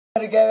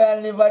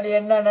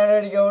என்ன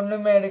நடவடிக்கை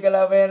ஒண்ணுமே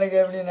எடுக்கல. அப்ப எனக்கு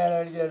எப்படி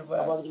நடவடிக்கை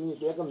எடுப்பாங்க?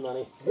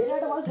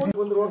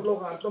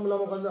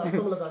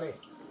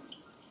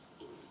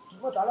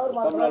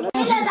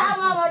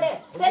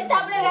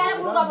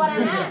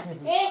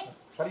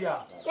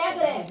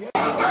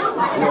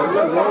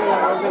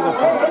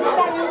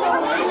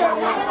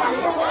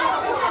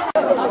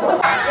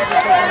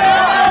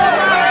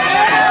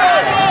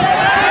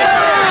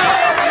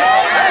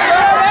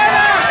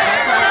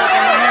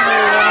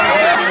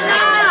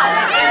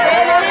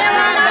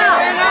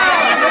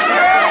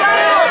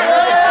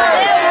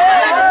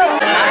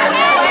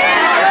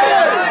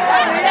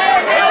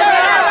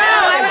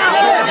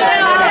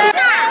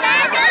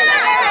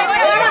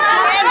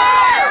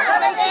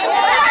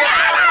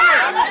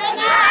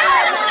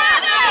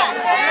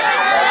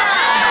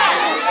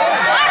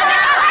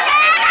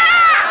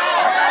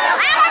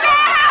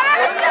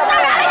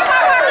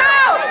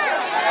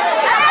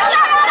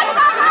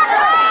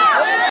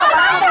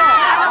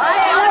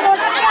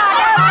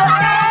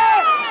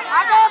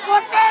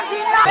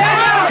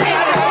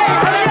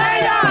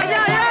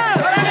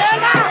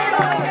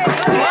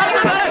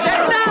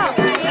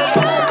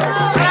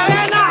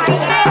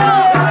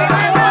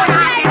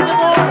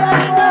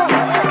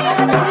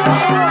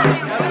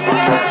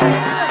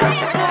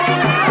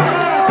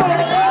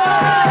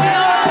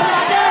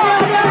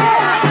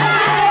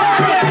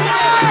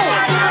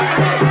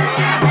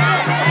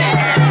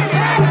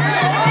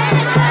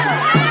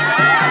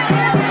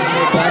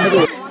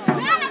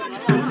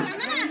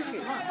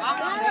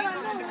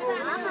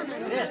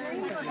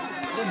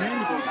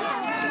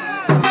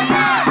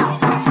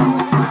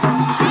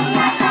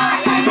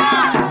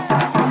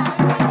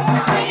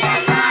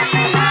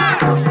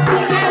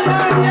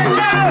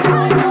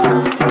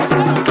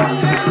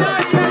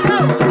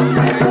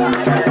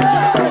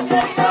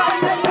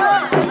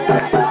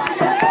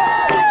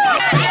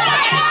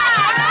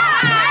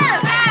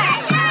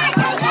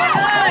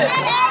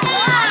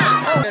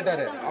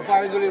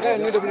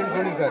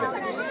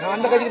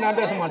 அந்த கட்சிக்கு நான்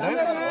பேச மாட்டேன்,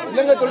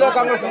 இல்லைங்க தொழிலாளர்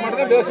காங்கிரஸ்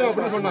மட்டும் தான் பேசுவேன்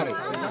அப்படின்னு சொன்னாரு.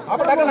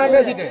 அப்ப டக்கு நான்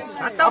பேசிட்டேன்.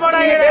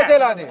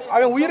 பேசலாது,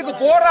 அவன் உயிருக்கு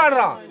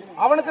போராடுறான்,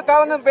 அவனுக்கு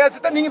தகுந்த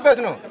பேசத்தான் நீங்க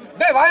பேசணும்.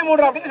 டேய் வாய்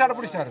மூடுறா அப்படின்னு சட்டை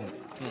பிடிச்சாருங்க.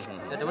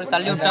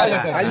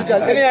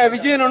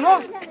 விஜயனும்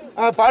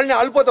பழனி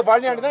அல்பத்த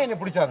பழனியாண்டி தான் என்ன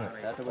பிடிச்சாங்க.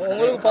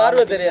 உங்களுக்கு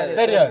பார்வை தெரியாது?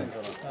 தெரியாது.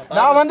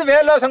 நான் வந்து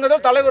வேலை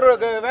சங்கத்தில் தலைவர்,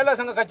 வேலை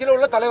சங்க கட்சியில்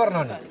உள்ள தலைவர்.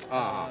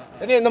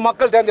 நான் இந்த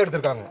மக்கள்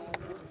தேர்ந்தெடுத்திருக்காங்க.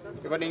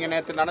 இப்போ நீங்க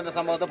நேற்று நடந்த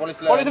சம்பவத்தை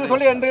போலீஸ்ல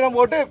சொல்லி என்ட்ரி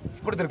போட்டு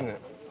கொடுத்துருக்குங்க.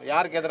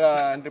 யாருக்கு எதிராக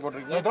என்ட்ரி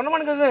போட்டிருக்கீங்க?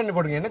 தொண்டமானுக்கு தான் என்ட்ரி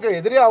போட்டுங்க. எனக்கு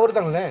எதிரே அவர்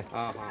தாங்களே.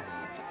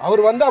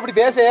 அவர் வந்து அப்படி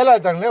பேச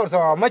இயலாதாங்களே. ஒரு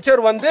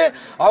அமைச்சர் வந்து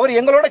அவர்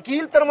எங்களோட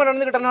கீழ்த்தரமா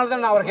நடந்துக்கிட்டனால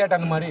தான் நான் அவர் கேட்டேன்.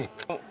 அந்த மாதிரி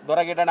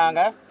துரை கிட்ட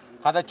நாங்க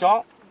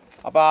கதைச்சோம்.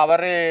 அப்போ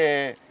அவர்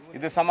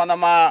இது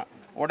சம்பந்தமா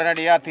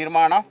உடனடியாக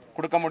தீர்மானம்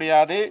கொடுக்க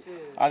முடியாது,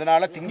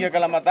 அதனால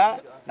திங்கக்கிழமை தான்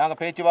நாங்கள்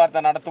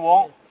பேச்சுவார்த்தை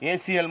நடத்துவோம்.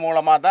 ஏசிஎல்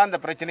மூலமாக தான்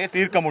இந்த பிரச்சனையை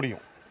தீர்க்க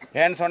முடியும்.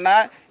 ஏன்னு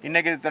சொன்னால்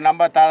இன்றைக்கி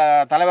நம்ம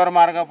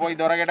தலைவர்மாருங்க போய்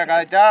துரை கிட்ட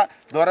கதைச்சா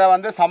துரை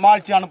வந்து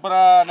சமாளித்து அனுப்புகிற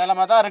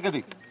நிலைமை தான் இருக்குது.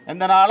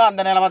 எந்த நாளும்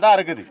அந்த நிலைமை தான்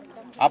இருக்குது.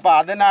 அப்போ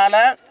அதனால்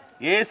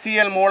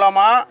ஏசிஎல்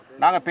மூலமாக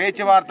நாங்கள்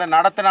பேச்சுவார்த்தை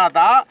நடத்தினா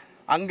தான்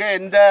அங்கே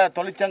எந்த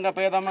தொழிற்சங்க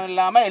பேதமும்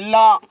இல்லாமல்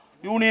எல்லா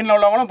யூனியனில்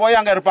உள்ளவங்களும் போய்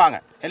அங்கே இருப்பாங்க,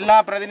 எல்லா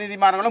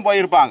பிரதிநிதிமார்களும்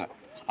போயிருப்பாங்க.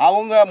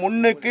 அவங்க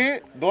முன்னுக்கு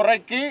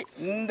துரைக்கு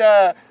இந்த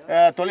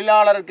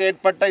தொழிலாளருக்கு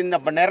ஏற்பட்ட இந்த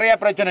நிறைய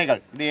பிரச்சனைகள்,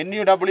 இது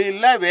NUW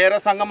இல்லை வேறு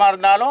சங்கமாக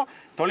இருந்தாலும்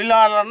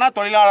தொழிலாளர்னா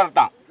தொழிலாளர்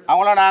தான்.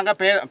 அவங்கள நாங்கள்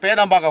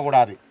பேதம்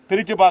பார்க்கக்கூடாது,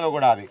 பிரித்து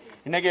பார்க்கக்கூடாது.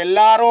 இன்றைக்கி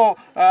எல்லாரும்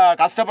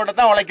கஷ்டப்பட்டு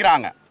தான்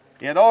உழைக்கிறாங்க.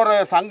 ஏதோ ஒரு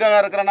சங்கம்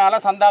இருக்கிறனால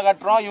சந்தா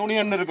கட்டுறோம்,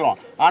 யூனியன் இருக்கிறோம்.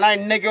 ஆனால்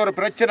இன்றைக்கி ஒரு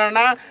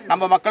பிரச்சனைனா,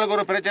 நம்ம மக்களுக்கு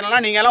ஒரு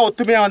பிரச்சனைனா நீங்கள் எல்லாம்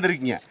ஒத்துமையாக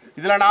வந்திருக்கீங்க.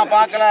 இதில் நான்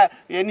பார்க்கல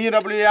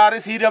NUW யார்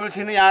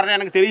CWCன்னு யாருன்னு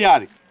எனக்கு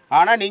தெரியாது.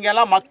 ஆனால் நீங்கள்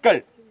எல்லாம்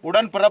மக்கள்,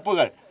 உடன்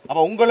பிறப்புகள்.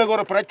 அப்போ உங்களுக்கு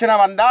ஒரு பிரச்சனை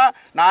வந்தால்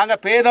நாங்கள்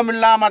பேதம்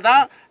இல்லாமல்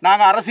தான்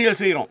நாங்கள் அரசியல்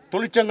செய்கிறோம்,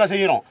 தொழிற்சங்கம்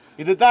செய்கிறோம்.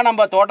 இதுதான்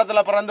நம்ம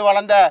தோட்டத்தில் பிறந்து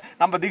வளர்ந்த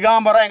நம்ம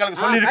திகாம்பரம்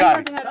எங்களுக்கு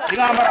சொல்லியிருக்காரு.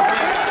 திகாம்பரம்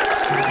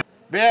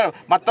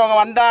மற்றவங்க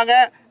வந்தாங்க,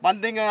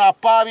 வந்தீங்க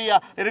அப்பாவி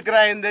இருக்கிற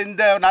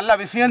இந்த நல்ல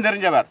விஷயம்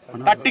தெரிஞ்சவர்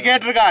தட்டி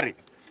கேட்டிருக்காரு.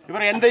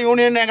 இவர் எந்த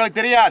யூனியன்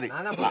எங்களுக்கு தெரியாது.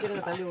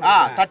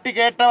 தட்டி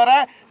கேட்டவரை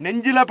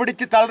நெஞ்சில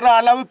பிடிச்சு தள்ளுற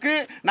அளவுக்கு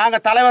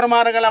நாங்கள்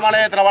தலைவர்மார்களை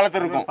மலையத்தில்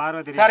வளர்த்துருக்கோம்.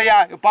 சரியா?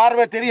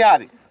 பார்வை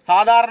தெரியாது.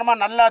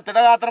 சாதாரணமாக நல்லா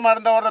திடகாத்திரமாக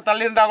இருந்தவரை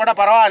தள்ளி இருந்தால் கூட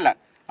பரவாயில்ல.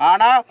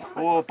 ஆனால்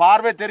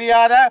பார்வை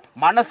தெரியாத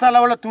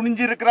மனசளவில்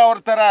துணிஞ்சிருக்கிற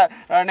ஒருத்தரை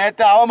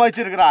நேற்று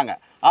அவமதிச்சிருக்கிறாங்க.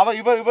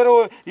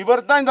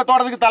 இவர் தான் இந்த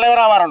தோட்டத்துக்கு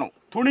தலைவராக வரணும்.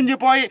 துணிஞ்சு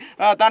போய்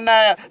தன்னை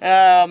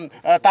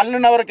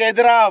தள்ளினவருக்கு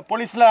எதிராக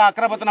போலீஸில்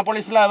அக்கரைப்பத்தின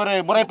போலீஸில் அவர்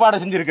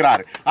முறைப்பாடு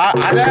செஞ்சுருக்கிறார்.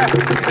 அதை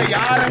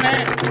யாருமே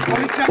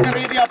தொழிற்சங்க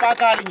ரீதியாக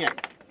பார்க்காதீங்க,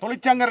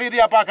 தொழிற்சங்க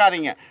ரீதியாக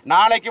பார்க்காதீங்க.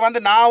 நாளைக்கு வந்து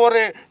நான்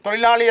ஒரு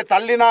தொழிலாளியை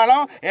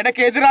தள்ளினாலும்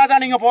எனக்கு எதிராக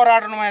தான் நீங்கள்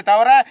போராடணுமே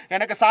தவிர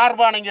எனக்கு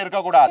சார்பாக நீங்கள்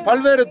இருக்கக்கூடாது.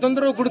 பல்வேறு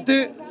தொந்தரவு கொடுத்து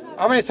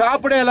அவன்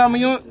சாப்பிட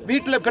இல்லாமையும்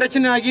வீட்டில்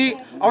பிரச்சனை ஆகி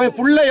அவன்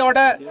பிள்ளையோட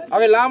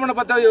அவன் லாமனை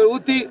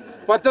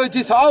பற்ற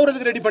வச்சு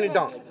சாவுறதுக்கு ரெடி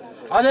பண்ணிட்டான்.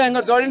 அதை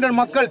எங்கள் தொழில்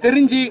மக்கள்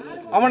தெரிஞ்சு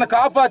அவனை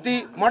காப்பாற்றி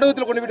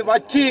மண்டபத்தில் கொண்டு போயிட்டு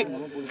வச்சு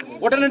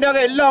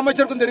உடனடியாக எல்லா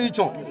அமைச்சருக்கும்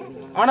தெரிவித்தோம்.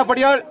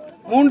 ஆனபடியால்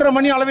 3:30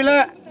 மணி அளவில்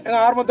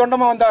எங்கள் ஆரம்ப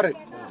தொண்டமாக வந்தார்.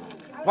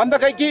 வந்த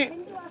கைக்கு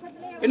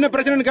என்ன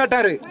பிரச்சனைன்னு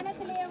கேட்டாரு.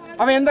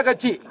 அவன் எந்த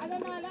கட்சி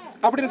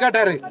அப்படின்னு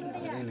கேட்டாரு.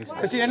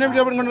 என்ன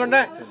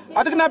அப்படின்னு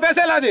அதுக்கு நான்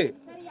பேசலாது,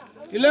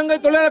 இலங்கை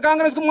தொழிலாளர்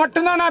காங்கிரஸ்க்கு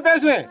மட்டும்தான் நான்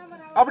பேசுவேன்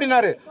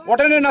அப்படின்னாரு.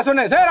 உடனே நான்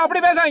சொன்னேன், சார்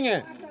அப்படி பேசாங்க,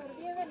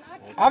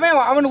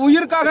 அவன்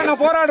உயிருக்காக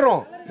நான்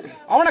போராடுறோம்,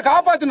 அவனை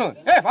காப்பாத்தணும்,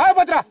 வாய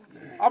பாத்துறா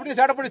அப்படி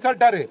சேட்டை பிடிச்சு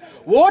சொல்லிட்டாரு.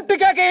 ஓட்டு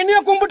கேட்க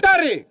என்னையும்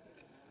கும்பிட்டாரு,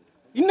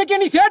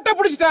 இன்னைக்கு நீ சேட்டை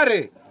பிடிச்சிட்டாரு.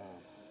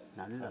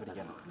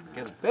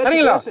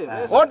 சரிங்களா?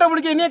 ஓட்ட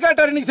பிடிக்க என்னைய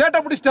கேட்டாரு, இன்னைக்கு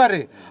சேட்டை பிடிச்சிட்டாரு.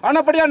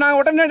 ஆனாப்படியா நான்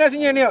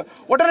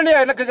உடனடியா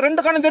எனக்கு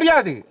 2 கண்ணும்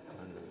தெரியாது.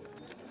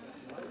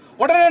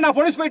 உடனே நான்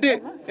போலீஸ் போயிட்டு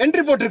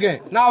என்ட்ரி போட்டிருக்கேன்.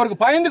 நான்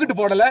அவருக்கு பயந்துகிட்டு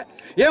போடல,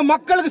 என்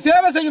மக்களுக்கு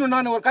சேவை செய்யணும்.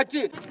 நான் ஒரு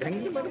கட்சி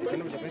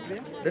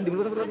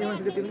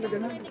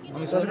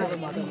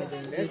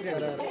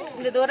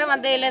இந்த தூரம்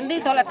வந்ததுலேருந்து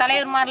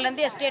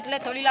தலைவர்மார்லேருந்து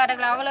எஸ்டேட்டில்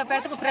தொழிலாளர்கள் அவ்வளோ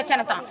பேருக்கு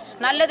பிரச்சனை தான்.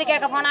 நல்லது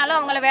கேட்க போனாலும்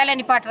அவங்கள வேலை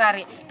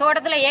நிப்பாட்டுறாரு.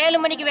 தோட்டத்தில் 7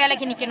 மணிக்கு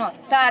வேலைக்கு நிற்கணும்.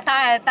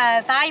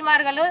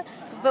 தாய்மார்களும்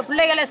இப்போ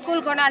பிள்ளைகளை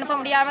ஸ்கூலுக்கு கொண்டு அனுப்ப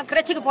முடியாமல்,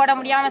 கிரச்சிக்கு போட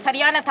முடியாமல்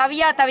சரியான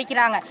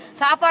தவிக்கிறாங்க.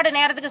 சாப்பாடு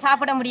நேரத்துக்கு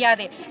சாப்பிட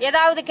முடியாது.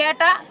 ஏதாவது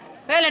கேட்டால்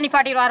வேலை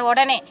நிப்பாட்டிடுவார்.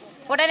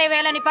 உடனே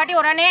வேலை நிப்பாட்டி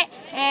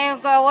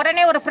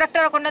உடனே ஒரு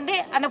ப்ரொக்டரை கொண்டு வந்து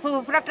அந்த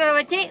ப்ரொக்டரை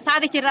வச்சு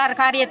சாதிச்சிடுறாரு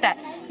காரியத்தை.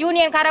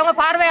 யூனியன்காரவங்க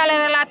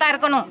பார்வையாளர்களாக தான்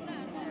இருக்கணும்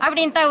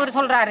அப்படின்னு தான் இவர்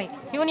சொல்றாரு.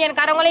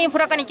 யூனியன்காரங்களையும்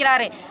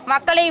புறக்கணிக்கிறாரு,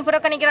 மக்களையும்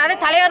புறக்கணிக்கிறாரு,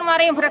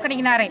 தலைவர்மாரையும்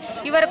புறக்கணிக்கிறாரு.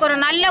 இவருக்கு ஒரு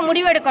நல்ல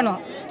முடிவு எடுக்கணும்.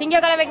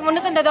 திங்கக்கிழமைக்கு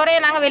முன்னுக்கு இந்த துறையை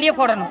நாங்கள் வெளியே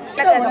போடணும்.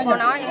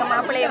 போனோம், எங்கள்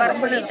மாப்பிள்ளையை வர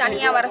சொல்லி,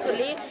 தனியாக வர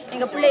சொல்லி,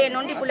 எங்கள் பிள்ளைய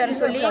நொண்டி புள்ளன்னு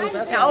சொல்லி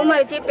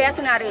அவமதிச்சு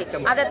பேசினாரு.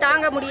 அதை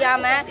தாங்க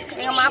முடியாமல்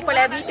எங்கள்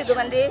மாப்பிள்ளை வீட்டுக்கு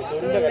வந்து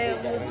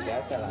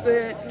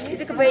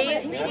இதுக்கு போய்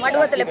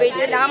மடுவத்தில்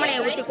போயிட்டு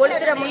லாமனையை ஊற்றி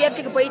கொளுத்துற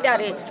முயற்சிக்கு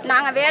போயிட்டாரு.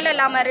 நாங்கள் வேலை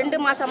இல்லாமல்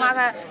 2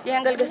 மாதமாக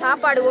எங்களுக்கு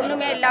சாப்பாடு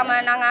ஒன்றுமே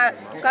இல்லாமல் நாங்கள்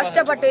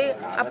கஷ்டப்பட்டு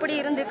அப்படி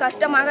இருந்து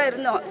கஷ்டமாக இருந்தோம்.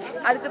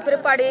 அதுக்கு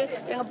பிற்பாடு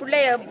எங்கள்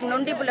பிள்ளைய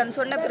நொண்டி புள்ளன்னு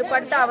சொன்ன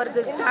பிற்பாடு தான்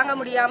அவருக்கு தாங்க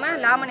முடியாமல்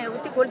லாமனையை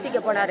ஊற்றி கொளுத்திக்க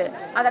போனாரு.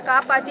 அதை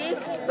காப்பாற்றி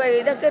இப்போ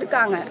இதுக்கு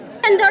இருக்காங்க.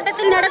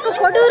 தோட்டத்தில் நடக்கும்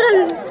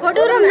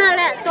கொடூரம்னால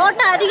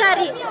தோட்ட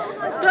அதிகாரி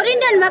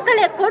டொரிங்டன்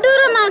மக்களை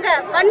கொடூரமாக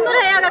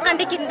வன்முறையாக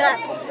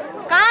கண்டிக்கின்றார்.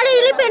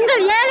 காலையில்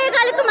பெண்கள்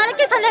 7:15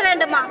 மலைக்கு செல்ல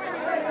வேண்டுமா,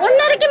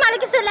 1:30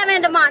 மலைக்கு செல்ல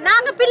வேண்டுமா?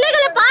 நாங்க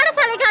பிள்ளைகளை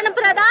பாடசாலைக்கு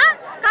அனுப்புறதா,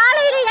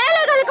 காலையில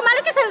 7:15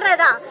 மலைக்கு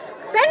செல்றதா?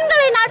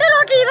 பெண்களை நடு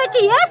ரோட்டில் வச்சு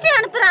ஏசி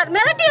அனுப்புறார்,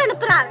 மிரட்டி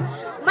அனுப்புறார்.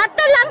 மத்த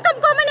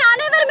லங்கம் கம்பெனி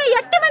அனைவருமே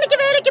 8 மணிக்கு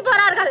வேலைக்கு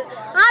போறார்கள்.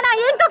 ஆனா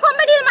எங்க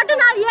கம்பெனியில்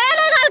மட்டும்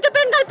 7:15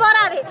 பெண்கள்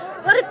போறாரு.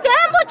 ஒரு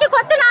தேம்பூச்சி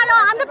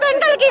கொத்தினாலும் அந்த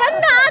பெண்களுக்கு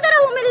எந்த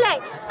ஆதரவும் இல்லை.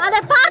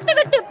 அதை பார்த்து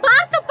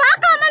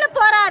பார்க்காமலும்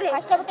போறாரு.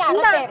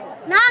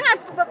 நாங்க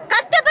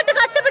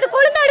கஷ்டப்பட்டு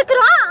கொழுந்து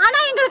எடுக்கிறோம், ஆனா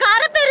எங்களுக்கு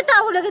அரைப்பேரு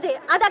தான் உழுகுது.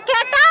 அதை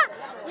கேட்டா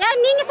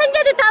நீங்க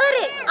செஞ்சது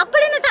தவறு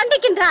அப்படின்னு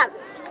தண்டிக்கின்றார்.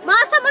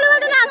 மாசம்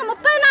முழுவதும் நாங்க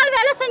 30 நாள்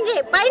வேலை செஞ்சு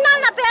 10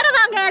 நாள் நான் பேரை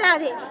வாங்க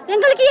இயலாது.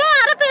 எங்களுக்கு ஏன்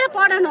அரைப்பேரை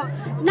போடணும்?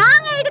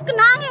 நாங்க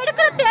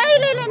எடுக்கிற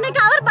தேயிலையில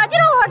இன்னைக்கு அவர்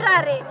பஜ்ரோ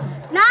ஓடுறாரு.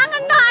 நாங்க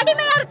இன்னும்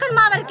அடிமையா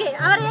இருக்கணுமா அவருக்கு?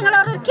 அவர் எங்களை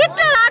ஒரு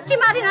ஹிட்லர் ஆட்சி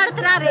மாதிரி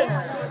நடத்துறாரு.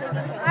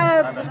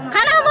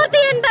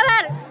 கனகமூர்த்தி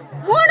என்பவர்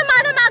 3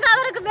 மாதமாக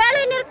அவருக்கு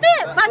வேலை நிறுத்தி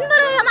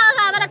வன்முறையாக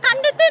அவரை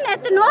கண்டித்து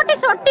நேற்று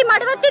நோட்டீஸ் ஒட்டி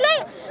மடுவத்திலே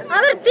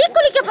அவர்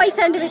தீக்குளிக்க போய்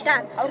சென்று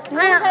விட்டார்.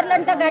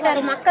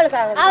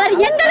 அவர்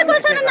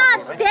எங்களுக்கோசரம்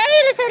தான்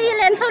தேயிலை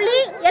சரியில்லைன்னு சொல்லி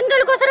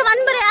எங்களுக்கோசரம்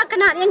வன்முறை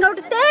ஆக்கினார்.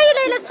 எங்களோட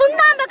தேயிலையில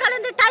சுண்ணாம்பு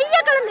கலந்து டைய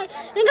கலந்து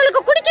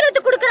எங்களுக்கு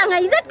குடிக்கிறதுக்கு கொடுக்குறாங்க.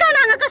 இதற்காக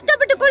நாங்க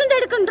கஷ்டப்பட்டு குளிந்து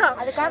எடுக்கின்றோம்.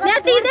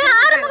 நேற்று இதே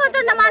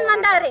Thondaman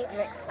வந்தாரு.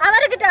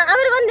 அவர்கிட்ட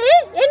அவர் வந்து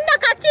என்ன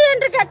கட்சி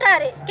என்று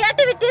கேட்டாரு.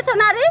 கேட்டு விட்டு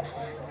சொன்னாரு,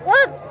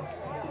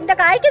 இந்த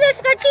ஐக்கிய தேச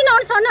கட்சின்னு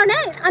ஒன்று சொன்னோன்னே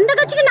அந்த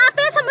கட்சிக்கு நான்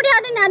பேச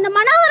முடியாதுன்னு அந்த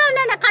மனோகரன்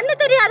கண்ணு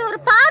தெரியாத ஒரு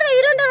பார்வை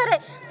இழந்தவரை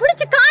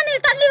பிடிச்சி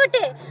காணில் தள்ளி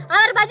விட்டு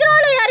அவர்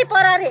பஜ்ரோல ஏறி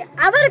போறாரு.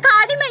 அவருக்கு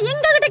அடிமை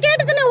எங்ககிட்ட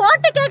கேட்டதுன்னு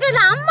ஓட்டு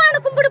கேட்கல,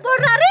 அம்மானு கும்பிடு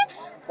போடுறாரு.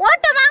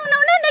 ஓட்டை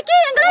வாங்கினோன்னு இன்னைக்கு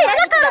எங்களை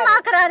இலக்காரம்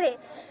ஆக்குறாரு.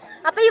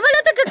 அப்ப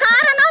இவ்வளவுக்கு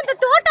காரணம் இந்த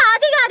தோட்ட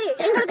அதிகாரி.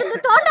 எங்களுக்கு இந்த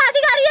தோட்ட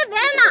அதிகாரியே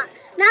வேணாம்.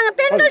 நாங்க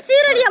பெண்கள்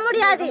சீரழிய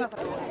முடியாது.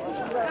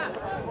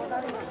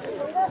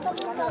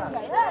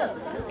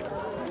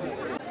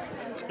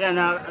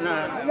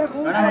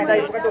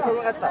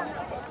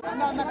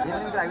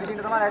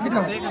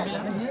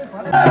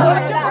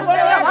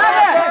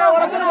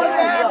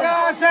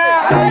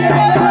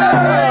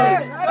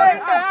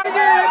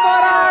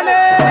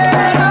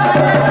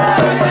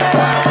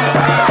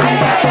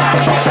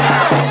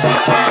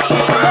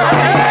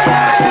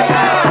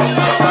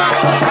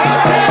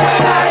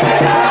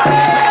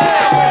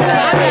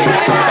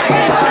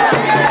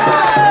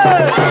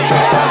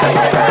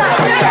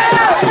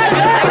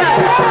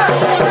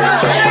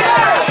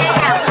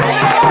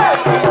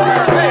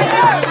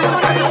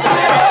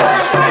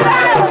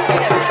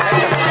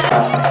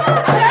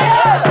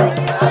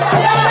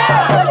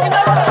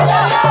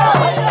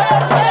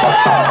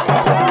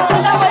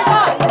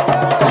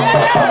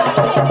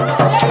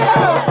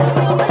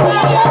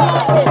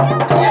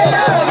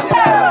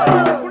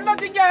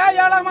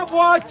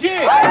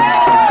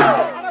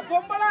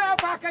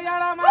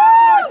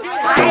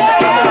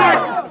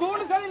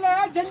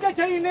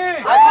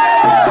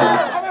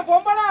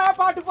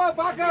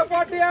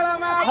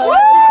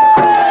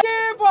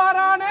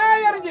 போரானே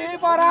எரிஞ்சி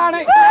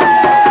போரானே